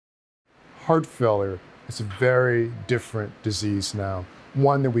Heart failure is a very different disease now,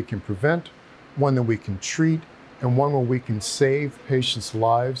 one that we can prevent, one that we can treat, and one where we can save patients'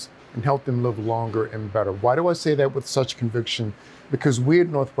 lives and help them live longer and better. Why do I say that with such conviction? Because we at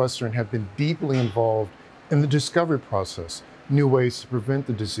Northwestern have been deeply involved in the discovery process, new ways to prevent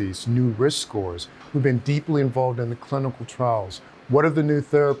the disease, new risk scores. We've been deeply involved in the clinical trials. What are the new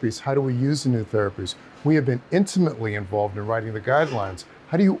therapies? How do we use the new therapies? We have been intimately involved in writing the guidelines.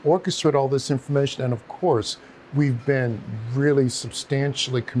 How do you orchestrate all this information? And of course, we've been really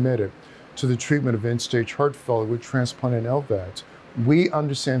substantially committed to the treatment of end-stage heart failure with transplant and LVADs. We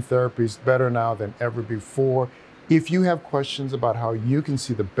understand therapies better now than ever before. If you have questions about how you can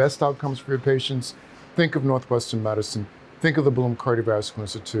see the best outcomes for your patients, think of Northwestern Medicine. Think of the Bloom Cardiovascular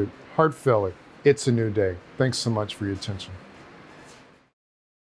Institute. Heart failure, it's a new day. Thanks so much for your attention.